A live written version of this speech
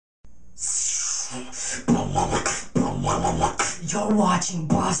You're watching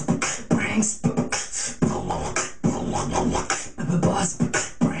Boss Pranks. Boss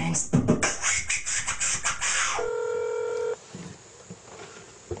Pranks.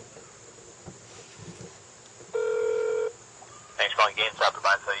 Thanks for calling GameStop to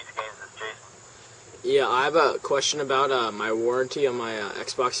buy and sell used games. This is Jason. Yeah, I have a question about my warranty on my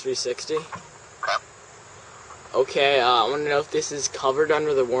Xbox 360. Okay. Okay, I want to know if this is covered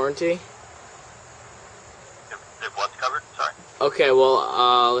under the warranty. If what's covered? Sorry. Okay,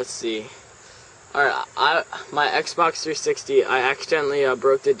 well, let's see. Alright, my Xbox 360, I accidentally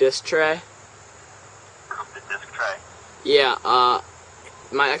broke the disc tray. Broke the disc tray. Yeah,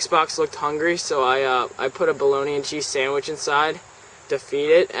 my Xbox looked hungry, so I put a bologna and cheese sandwich inside to feed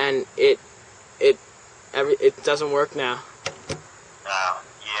it, and it doesn't work now. Yeah.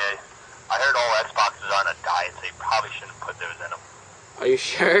 I heard all Xboxes are on a diet, so you probably shouldn't put those in them. Are you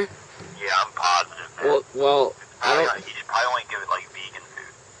sure? Yeah, I'm positive, man. Well, You should probably only give it, like, vegan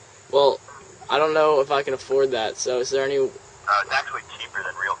food. Well, I don't know if I can afford that, so is there any... It's actually cheaper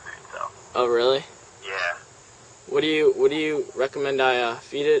than real food, so. Oh, really? Yeah. What do you recommend I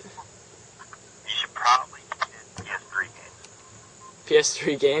feed it? You should probably get PS3 games.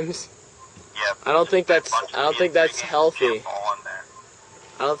 PS3 games? Yeah. I don't think that's PS3 healthy. games all in there.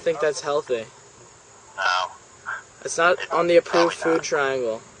 I don't think that's healthy. No. It's not on the approved Probably food not.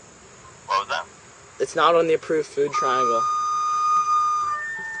 triangle. What was that? It's not on the approved food triangle.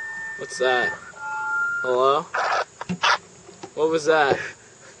 What's that? Hello? What was that?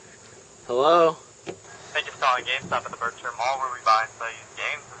 Hello? Thank you for calling GameStop at the Berkshire Mall, where we buy and sell used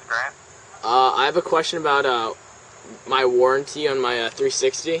games. This is Grant. I have a question about my warranty on my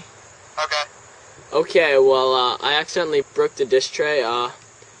 360. Okay. Okay, well, I accidentally broke the disc tray. My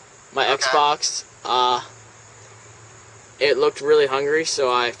Okay. Xbox, it looked really hungry,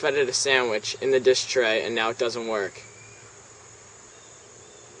 so I fed it a sandwich in the disc tray, and now it doesn't work.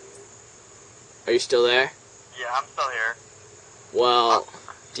 Are you still there? Yeah, I'm still here. Well,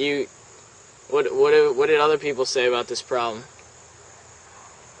 what did other people say about this problem?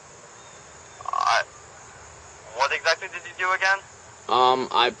 What exactly did you do again?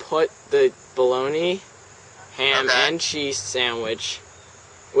 I put the bologna, ham, Okay. and cheese sandwich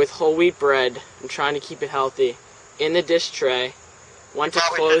with whole wheat bread, I'm trying to keep it healthy, in the dish tray. Went to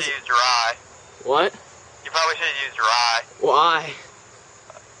Probably close. should have used rye. What? You probably should have used rye. Why?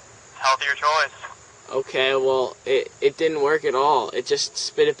 Healthier choice. Okay, well, it didn't work at all. It just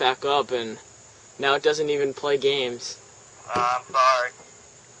spit it back up, and now it doesn't even play games. I'm sorry.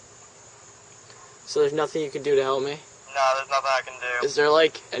 So there's nothing you can do to help me? No, there's nothing I can do. Is there,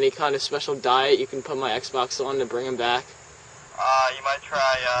 like, any kind of special diet you can put my Xbox on to bring him back? You might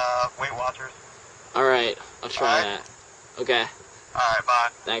try, Weight Watchers. Alright, I'll try Alright. that. Okay, Alright, bye.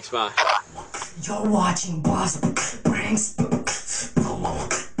 thanks, bye. You're watching Boss Pranks.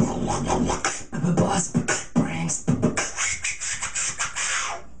 Boss Pranks.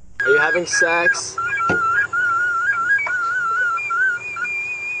 Are you having sex?